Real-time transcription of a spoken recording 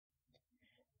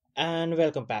And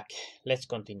welcome back. Let's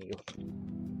continue.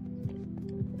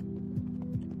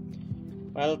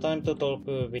 Well, time to talk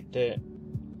with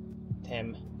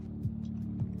them.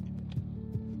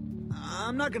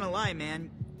 I'm not gonna lie, man,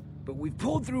 but we've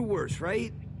pulled through worse,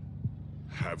 right?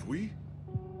 Have we?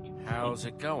 How's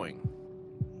it going?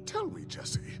 Tell me,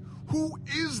 Jesse, who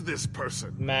is this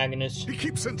person? Magnus. He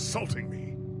keeps insulting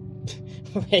me.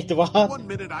 Wait, what? One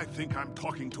minute I think I'm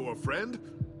talking to a friend,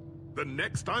 the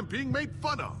next I'm being made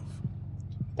fun of.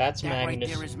 That's That Magnus.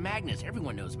 right there is Magnus.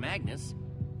 Everyone knows Magnus.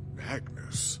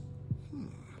 Magnus?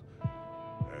 And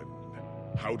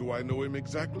how do I know him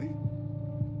exactly?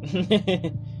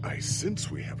 I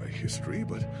sense we have a history,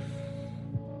 but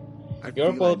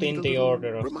You're both in the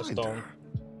Order of the Stone.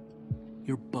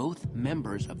 You're both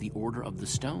members of the Order of the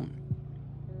Stone.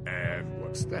 And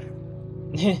what's that?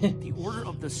 The Order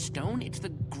of the Stone? It's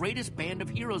the greatest band of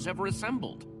heroes ever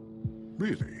assembled.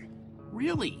 Really?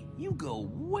 Really? You go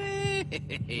way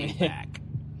back.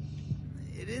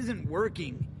 It isn't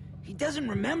working. He doesn't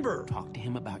remember. Talk to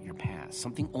him about your past.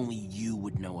 Something only you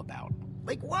would know about.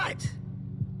 Like what?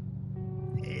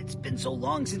 It's been so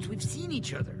long since we've seen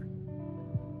each other.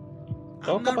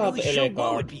 Talk I'm not about really sure Eligard.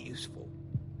 what would be useful.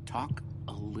 Talk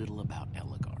a little about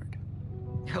Eligard.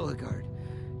 Eligard,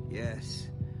 yes.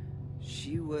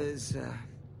 She was,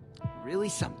 really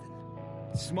something.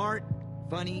 Smart,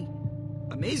 funny,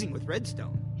 amazing with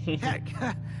Redstone. Heck,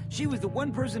 she was the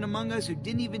one person among us who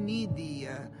didn't even need the...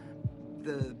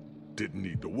 Didn't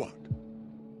need the what?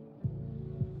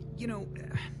 You know,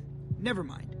 never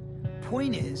mind.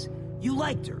 Point is, you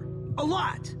liked her. A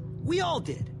lot. We all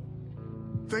did.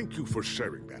 Thank you for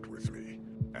sharing that with me.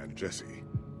 And Jesse,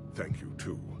 thank you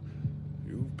too.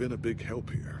 You've been a big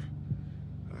help here.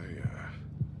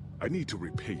 I need to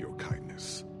repay your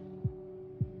kindness.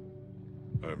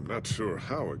 I'm not sure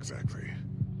how exactly.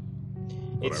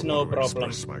 But It's I no want to problem.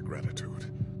 express my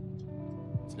gratitude.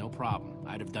 It's no problem.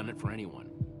 I'd have done it for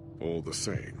anyone. All the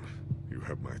same, you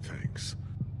have my thanks.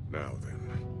 Now then,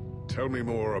 tell me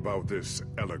more about this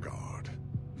Eligard.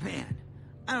 Man,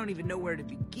 I don't even know where to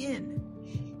begin.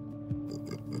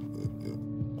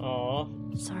 Aw.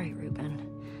 Sorry, Ruben.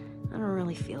 I don't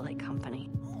really feel like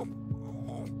company.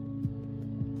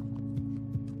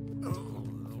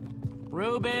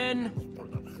 Ruben!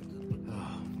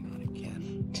 Oh, not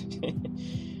again.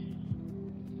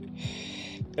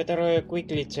 Better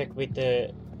quickly check with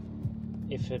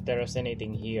if there is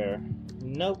anything here.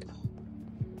 Nope.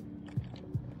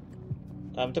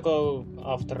 Time to go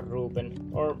after Ruben.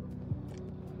 Or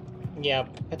yeah,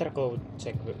 better go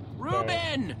check where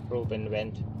Ruben! Ruben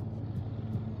went.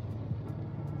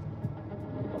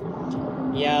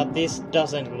 Yeah, this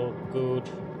doesn't look good.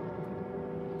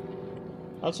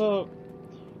 Also,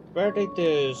 where did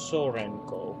Soren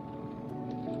go?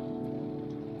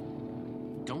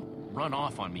 Don't run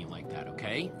off on me like that,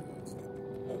 okay?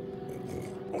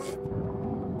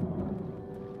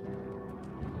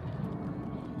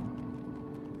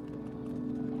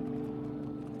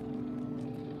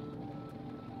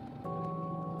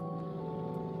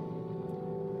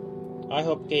 I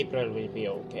hope Gabriel will be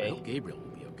I okay. hope Gabriel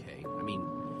will be okay. I mean,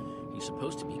 he's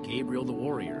supposed to be Gabriel the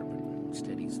Warrior, but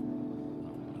instead he's...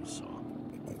 well, you saw.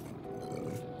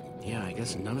 Yeah, I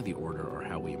guess none of the Order are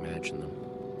how we imagine them.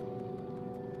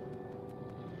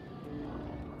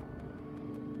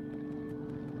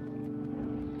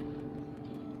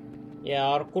 Yeah,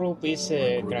 our group is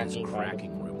Our group is cracking.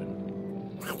 cracking,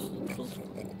 Ruben.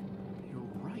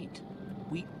 You're right.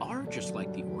 We are just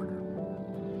like the Order.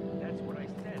 That's what I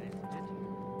said, isn't it?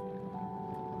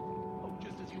 Oh,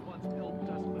 just as you once helped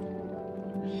us with.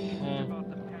 This isn't about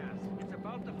the past. It's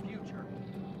about the future.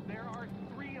 There are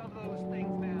 3 of those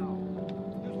things now.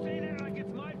 You say that like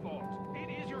it's my fault. It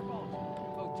is your fault.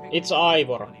 Oh, take It's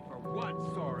Ivor. money for what,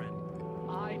 Soren?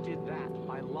 I did that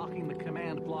by locking the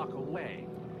command block away,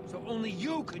 so only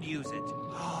you could use it.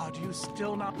 Ah, do you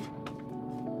still not?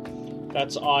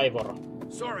 That's Ivor.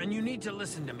 Soren, you need to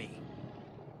listen to me.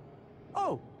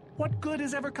 Oh, what good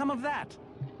has ever come of that?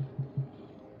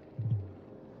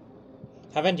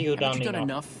 Haven't you done Haven't you done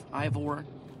enough? enough, Ivor?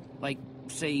 Like,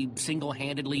 say,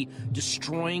 single-handedly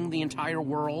destroying the entire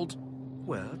world?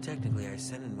 Well, technically I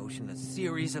set in motion a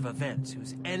series of events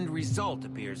whose end result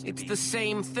appears to It's be... the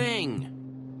same thing.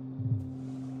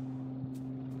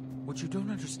 What you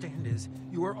don't understand is,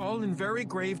 you are all in very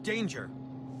grave danger.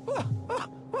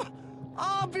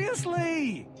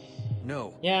 Obviously!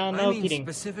 No. Yeah, I no mean kidding.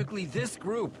 specifically this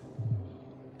group.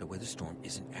 The weather storm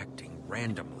isn't acting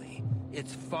randomly.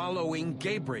 It's following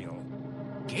Gabriel.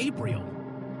 Gabriel?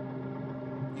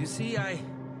 You see, I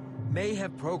may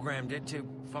have programmed it to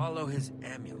follow his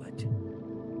amulet.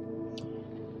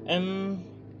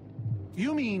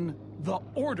 You mean the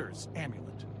Order's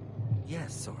amulet?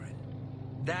 Yes, Soren.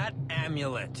 That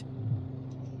amulet.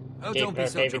 Oh, Gabriel don't be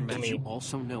so gave it to dramatic. me. You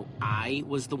also know I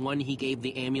was the one he gave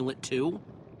the amulet to?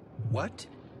 What?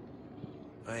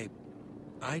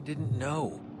 I didn't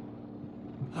know.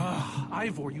 Ah,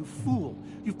 Ivor, you fool.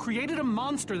 You've created a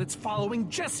monster that's following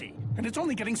Jesse, and it's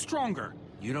only getting stronger.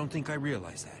 You don't think I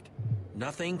realize that?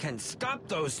 Nothing can stop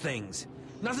those things.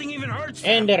 Nothing even hurts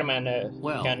them. Enderman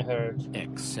Well, can hurt.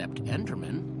 except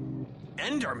Enderman.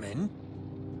 Enderman?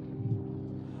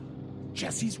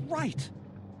 Jesse's right.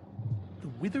 The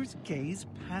Wither's gaze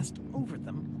passed over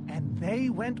them, and they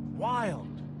went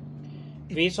wild.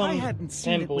 If I hadn't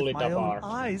seen it with my own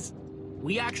eyes...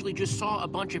 We actually just saw a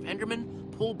bunch of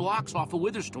Endermen pull blocks off a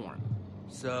Witherstorm.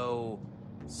 So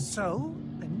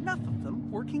enough of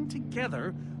them working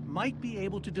together might be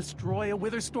able to destroy a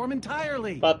Witherstorm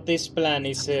entirely. But this plan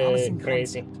is Promising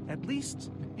crazy. concept, at least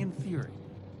in theory.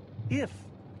 If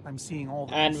I'm seeing all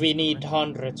the And pieces we need correctly.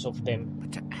 hundreds of them.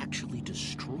 But to actually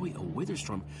destroy a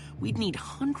Witherstorm, we'd need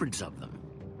hundreds of them.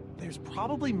 There's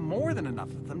probably more than enough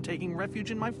of them taking refuge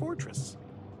in my fortress.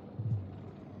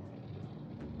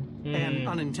 An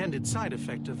unintended side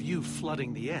effect of you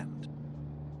flooding the end.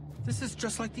 this is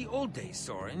just like the old days,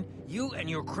 Soren. You and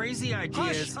your crazy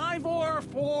ideas. Hush, Ivor,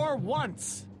 for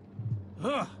once!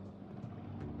 Ugh.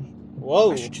 Whoa.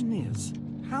 Question is,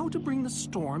 how to bring the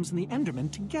storms and the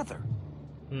Endermen together?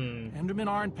 Endermen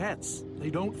aren't pets. They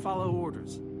don't follow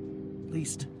orders. At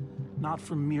least, not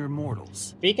from mere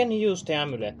mortals. We can use the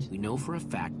amulet. We know for a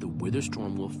fact the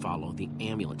Witherstorm will follow the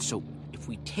amulet. So if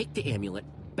we take the amulet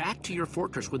back to your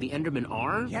fortress where the Endermen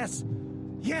are... Yes.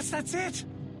 Yes, that's it!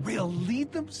 We'll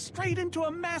lead them straight into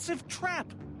a massive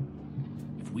trap!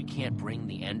 If we can't bring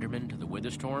the Endermen to the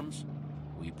Witherstorms,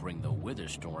 we bring the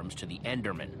Witherstorms to the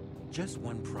Endermen. Just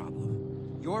one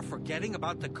problem. You're forgetting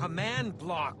about the command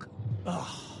block. Ugh.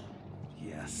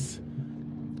 Yes.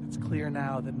 It's clear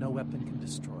now that no weapon can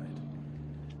destroy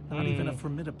it. Not even a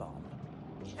formidabomb.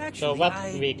 Actually, So what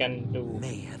I we can do?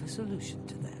 may have a solution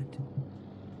to that.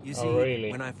 You see, Oh,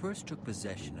 really? when I first took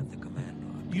possession of the command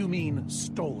block... You mean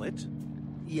stole it?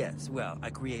 Yes, well, I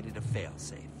created a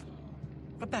failsafe.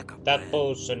 A backup That plan,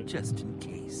 potion. just in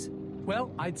case.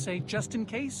 Well, I'd say just in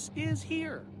case is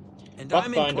here. And What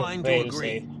I'm kind of inclined to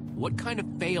agree. failsafe? What kind of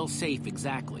fail-safe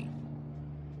exactly?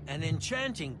 An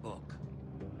enchanting book.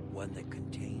 One that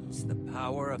contains the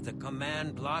power of the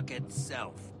command block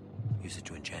itself. Use it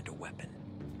to enchant a weapon,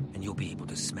 and you'll be able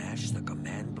to smash the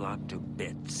command block to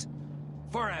bits.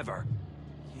 Forever.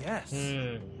 Yes.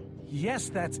 Yes,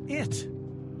 that's it.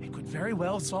 It could very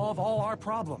well solve all our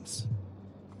problems.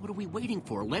 What are we waiting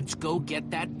for? Let's go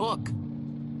get that book.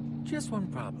 Just one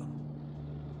problem.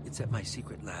 It's at my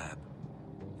secret lab,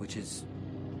 which is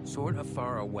sort of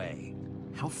far away.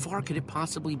 How far could it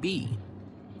possibly be?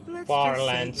 Let's Far just say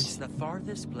lands. it's the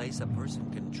farthest place a person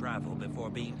can travel before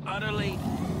being utterly...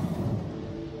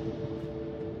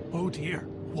 Oh dear,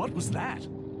 what was that?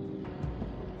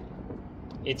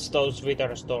 It's those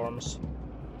wither storms.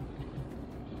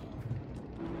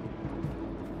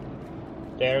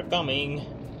 They're coming.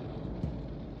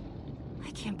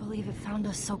 I can't believe it found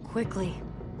us so quickly.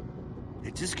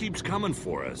 It just keeps coming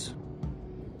for us.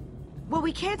 Well,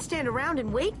 we can't stand around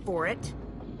and wait for it.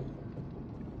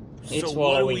 It's so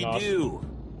what do we following us. do?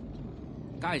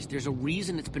 Guys, there's a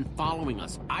reason it's been following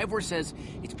us. Ivor says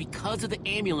it's because of the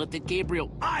amulet that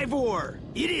Gabriel... Ivor!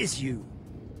 It is you!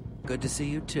 Good to see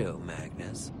you too,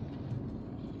 Magnus.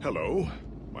 Hello,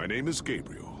 my name is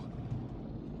Gabriel.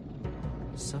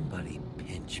 Somebody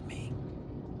pinch me.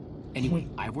 Anyway,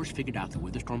 Ivor's figured out the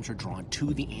Witherstorms are drawn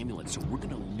to the amulet, so we're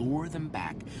gonna lure them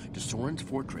back to Soren's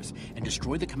fortress and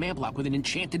destroy the command block with an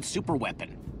enchanted super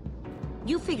weapon.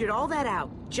 You figured all that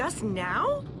out just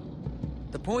now?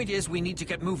 The point is we need to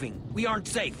get moving. We aren't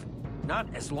safe. Not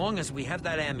as long as we have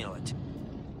that amulet.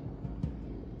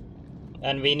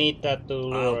 And we need that to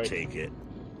lure I'll it. take it.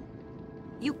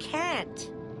 You can't.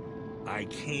 I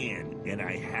can, and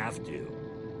I have to.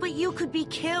 But you could be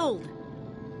killed.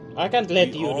 I can't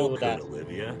let We you all do could, that.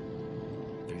 Olivia.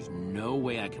 There's no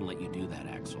way I can let you do that,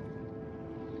 Axel.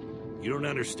 You don't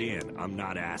understand. I'm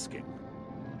not asking.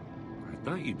 I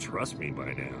thought you'd trust me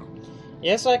by now.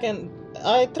 Yes, I can.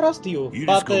 I trust you, You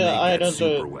but just go make I that don't.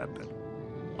 super weapon.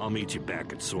 I'll meet you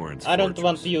back at Soren's I don't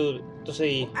want fortress. you to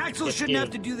see. Axel get shouldn't have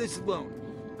to killed. do this alone.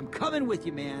 I'm coming with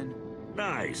you, man.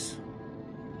 Nice.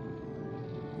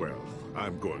 Well,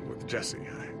 I'm going with Jesse.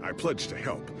 I pledged to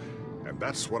help, and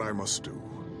that's what I must do.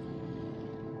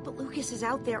 But Lucas is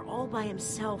out there all by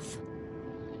himself.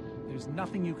 There's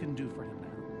nothing you can do for him now.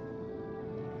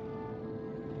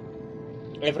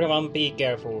 Everyone, be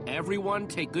careful. Everyone,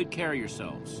 take good care of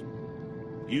yourselves.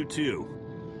 You too.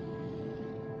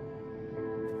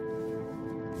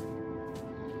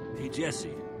 Hey,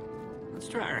 Jesse. Let's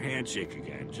try our handshake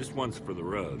again, just once for the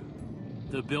road.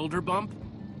 The builder bump?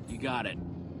 You got it.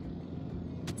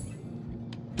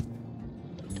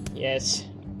 Yes.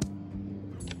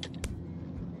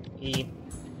 E.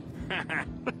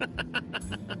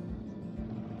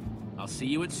 I'll see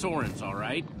you at Soren's, all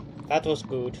right? That was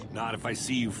good. Not if I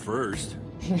see you first.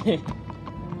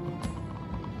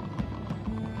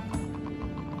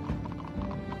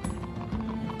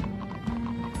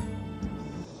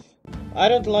 I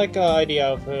don't like the idea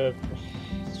of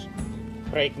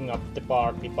breaking up the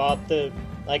party, but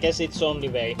I guess it's only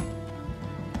way.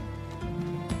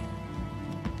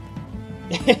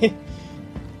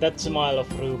 That smile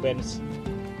of Ruben's.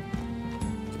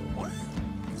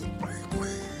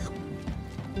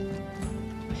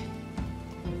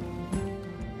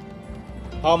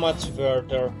 How much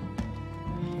further?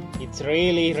 It's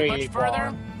really, really Much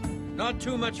further? far. Not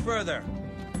too much further.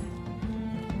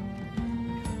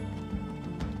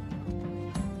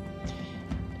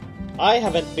 I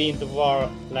haven't been to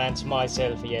Warlands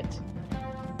myself yet.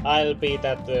 I'll be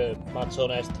that much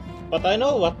honest. But I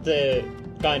know what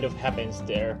kind of happens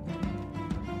there.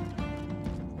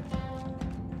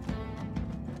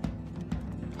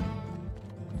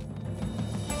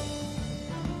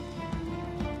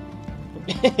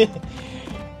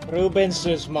 Ruben's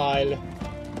smile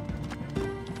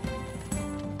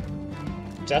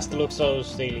just looks so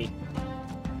silly.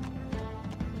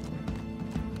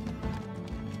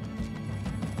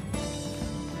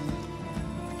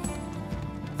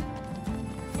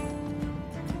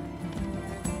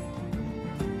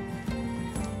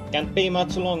 Can't be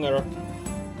much longer.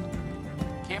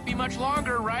 Can't be much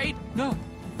longer, right? No,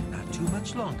 not too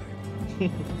much longer.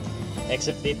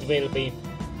 Except it will be.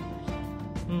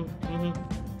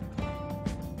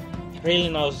 Really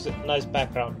nice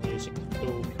background music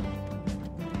too.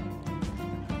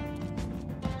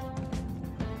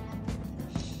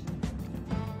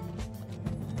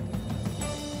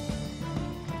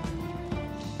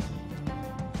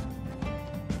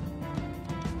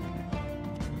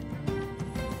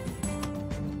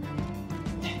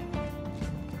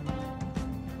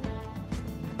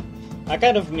 I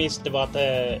kind of missed what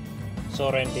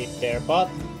Soren did there,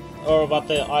 or what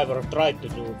Ivor tried to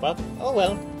do, but oh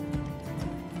well.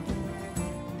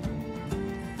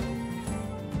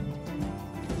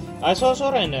 I saw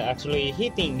Soren actually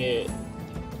hitting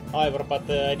Ivor, but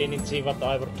I didn't see what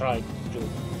Ivor tried to do.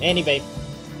 Anyway.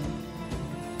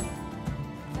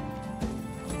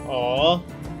 Oh,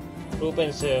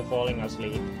 Ruben's falling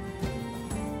asleep.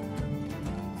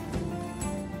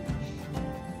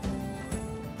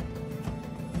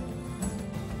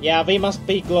 Yeah, we must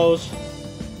be close.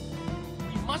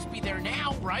 You must be there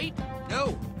now, right?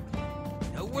 No.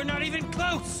 No, we're not even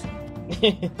close.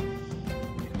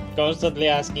 Constantly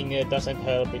asking doesn't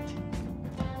help it.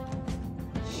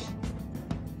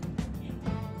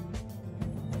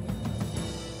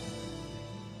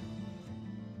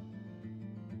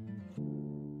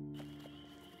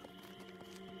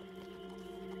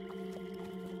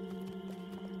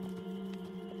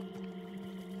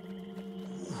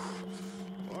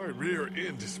 My rear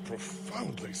end is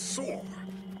profoundly sore.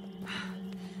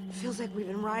 Feels like we've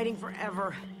been riding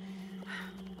forever.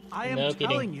 I am No kidding.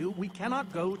 telling you, we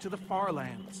cannot go to the far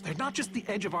lands. They're not just the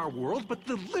edge of our world, but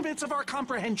the limits of our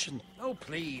comprehension. Oh,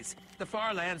 please. The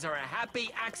far lands are a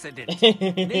happy accident.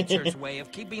 Nature's way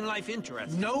of keeping life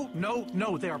interesting. No, no,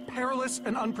 no. They are perilous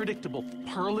and unpredictable.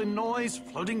 Purlin noise,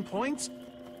 floating points.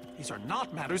 These are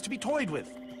not matters to be toyed with.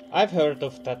 I've heard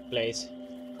of that place.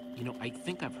 You know, I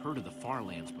think I've heard of the far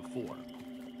lands before.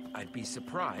 I'd be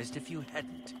surprised if you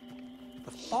hadn't.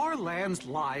 The far lands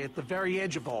lie at the very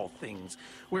edge of all things,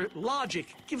 where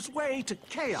logic gives way to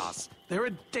chaos. They're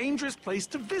a dangerous place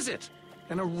to visit,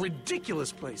 and a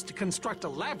ridiculous place to construct a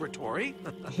laboratory.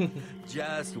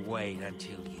 Just wait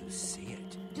until you see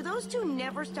it. Do those two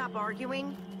never stop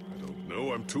arguing? I don't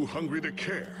know, I'm too hungry to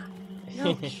care.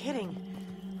 No kidding.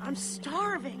 I'm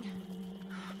starving.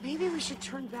 Maybe we should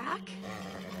turn back?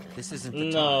 This isn't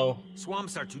the No. time.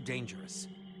 Swamps are too dangerous.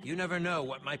 You never know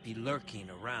what might be lurking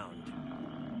around.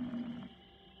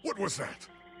 What was that?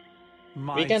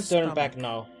 My We can turn stomach. back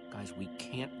now. Guys, we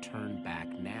can't turn back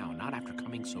now, not after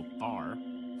coming so far.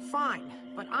 Fine,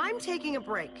 but I'm taking a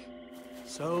break.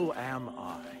 So am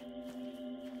I.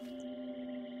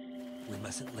 We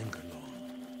mustn't linger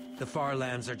long. The far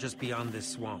lands are just beyond this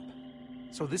swamp.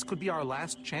 So this could be our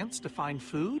last chance to find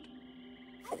food?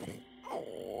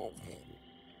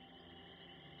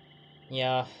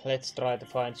 Yeah, let's try to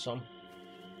find some.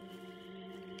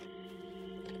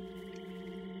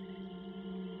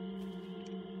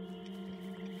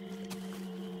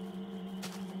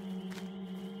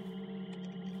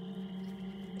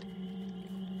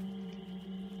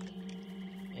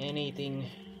 Anything?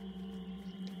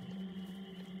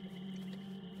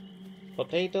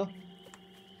 Potato?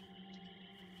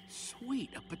 Sweet,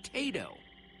 a potato.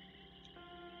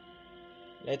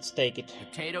 Let's take it.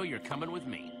 Potato, you're coming with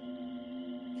me.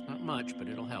 It's not much, but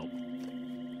it'll help.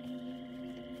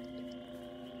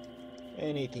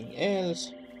 Anything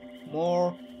else?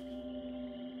 More?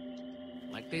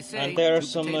 Like they say, And there's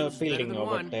two some potatoes is better building than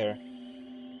over one. there.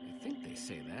 I think they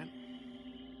say that.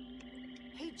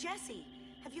 Hey, Jesse,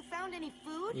 have you found any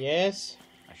food? Yes.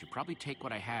 I should probably take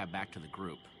what I have back to the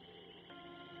group.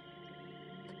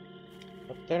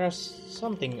 But there's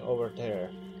something over there.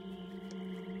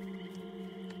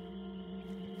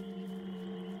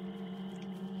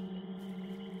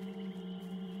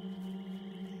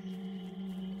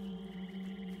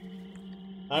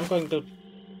 I'm going to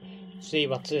see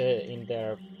what's in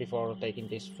there before taking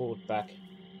this food back.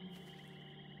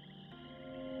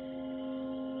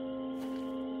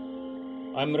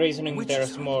 I'm reasoning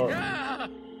there's more.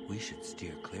 We should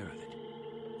steer clear of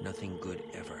it. Nothing good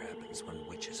ever happens when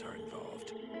witches are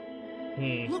involved.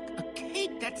 Look, a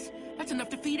cake! That's enough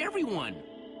to feed everyone!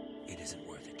 It isn't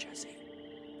worth it, Jesse.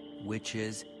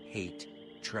 Witches hate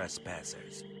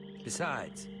trespassers.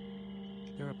 Besides,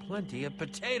 there are plenty of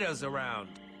potatoes around.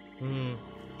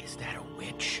 Is that a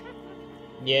witch?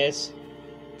 Yes.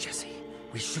 Jesse,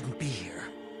 we shouldn't be here.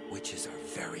 Witches are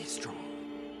very strong.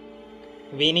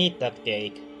 We need that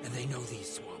cake. And they know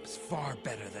these swamps far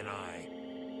better than I.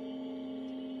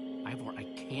 Ivor, I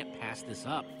can't pass this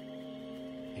up.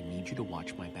 I need you to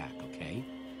watch my back, okay?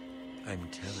 I'm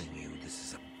telling you, this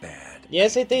is a bad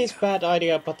Yes, it idea. is bad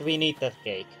idea, but we need that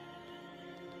cake.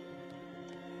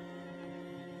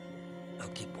 I'll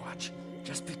keep watch.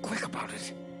 Just be quick about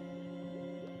it.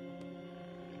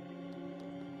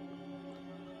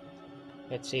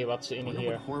 Let's see what's in I wonder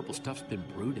here. what horrible stuff's been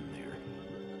brewed in there.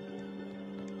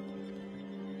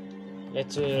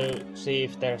 Let's see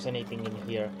if there's anything in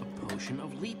here. A potion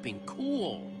of leaping.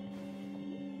 Cool.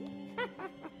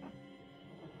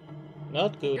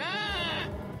 Not good. Ah!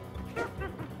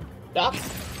 Duck!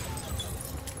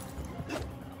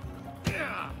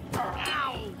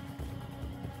 Ow!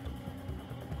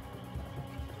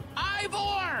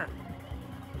 Ivor!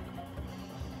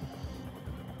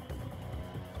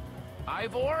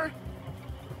 Ivor?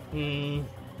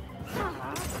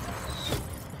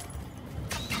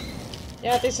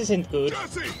 Yeah, this isn't good.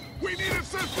 Jesse, we need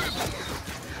assistance!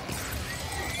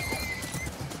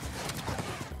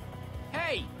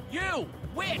 Hey, you!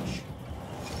 Witch!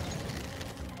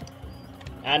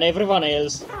 And everyone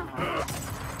else.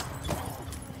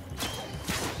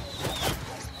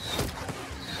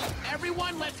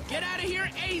 Everyone, let's get out of here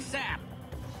ASAP!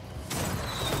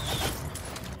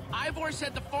 Ivor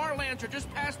said the far lands are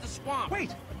just past the swamp.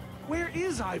 Wait, where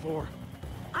is Ivor?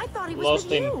 I thought he was Lost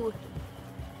with him. you.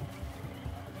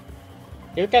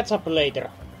 He'll catch up later.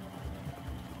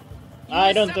 You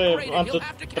I don't separated. want He'll to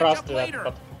have to catch trust up that, later.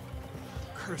 but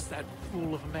Curse that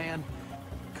fool of a man.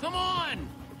 Come on!